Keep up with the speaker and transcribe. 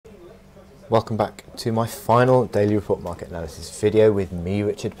Welcome back to my final daily report market analysis video with me,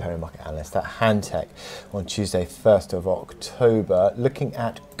 Richard Perry, market analyst at Hantec, on Tuesday 1st of October, looking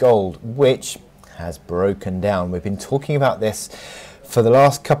at gold, which has broken down. We've been talking about this for the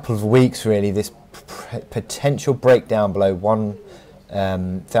last couple of weeks, really, this potential breakdown below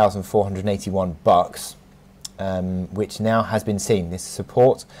 $1,481, which now has been seen. This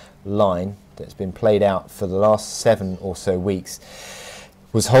support line that's been played out for the last 7 or so weeks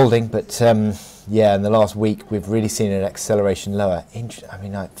was holding, but yeah, in the last week we've really seen an acceleration lower. I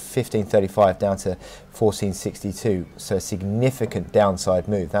mean, like 1535 down to 1462, so a significant downside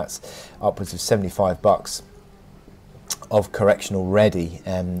move. That's upwards of $75 of correction already,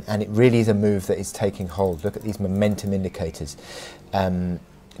 and it really is a move that is taking hold. Look at these momentum indicators.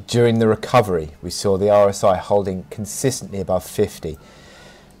 During the recovery, we saw the RSI holding consistently above 50,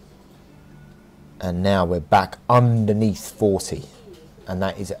 and now we're back underneath 40. And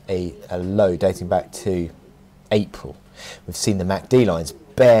that is a low dating back to April. We've seen the MACD lines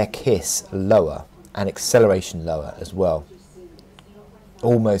bear kiss lower and acceleration lower as well,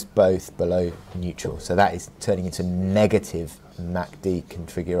 almost both below neutral, so that is turning into negative MACD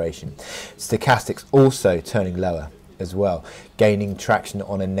configuration. Stochastics also turning lower as well, gaining traction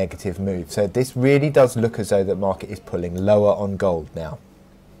on a negative move. So this really does look as though the market is pulling lower on gold now.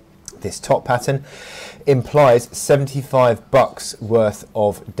 This top pattern implies $75 worth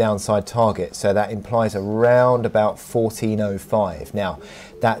of downside target, so that implies around about 1405. Now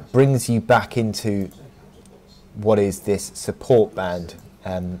that brings you back into what is this support band,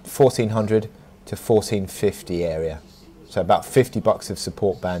 1400 to 1450 area, so about $50 of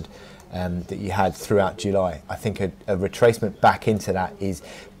support band that you had throughout July. I think a retracement back into that is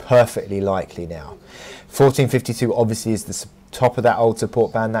perfectly likely now. 1452 obviously is the top of that old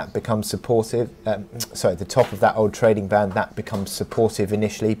support band that becomes supportive, the top of that old trading band that becomes supportive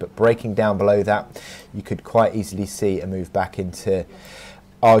initially, but breaking down below that, you could quite easily see a move back into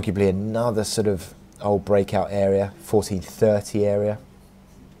arguably another sort of old breakout area. 1430 area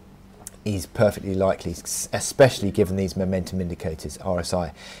is perfectly likely, especially given these momentum indicators,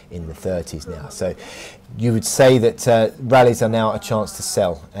 RSI in the 30s now. So you would say that rallies are now a chance to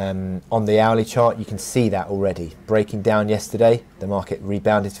sell. On the hourly chart, you can see that already. Breaking down yesterday, the market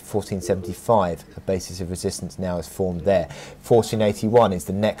rebounded to 1475. A basis of resistance now is formed there. 1481 is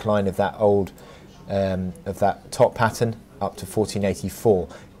the neckline of that old, of that top pattern, up to 1484.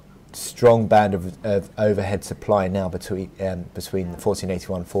 Strong band of overhead supply now between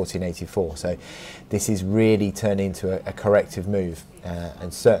 1481 and 1484. So this is really turning into a corrective move,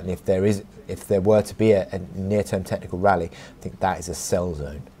 and certainly if there were to be a near-term technical rally, I think that is a sell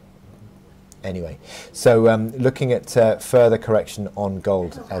zone. Anyway, so looking at further correction on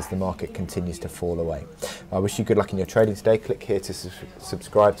gold as the market continues to fall away. I wish you good luck in your trading today. Click here to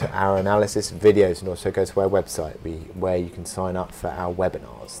subscribe to our analysis videos, and also go to our website where you can sign up for our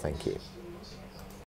webinars. Thank you.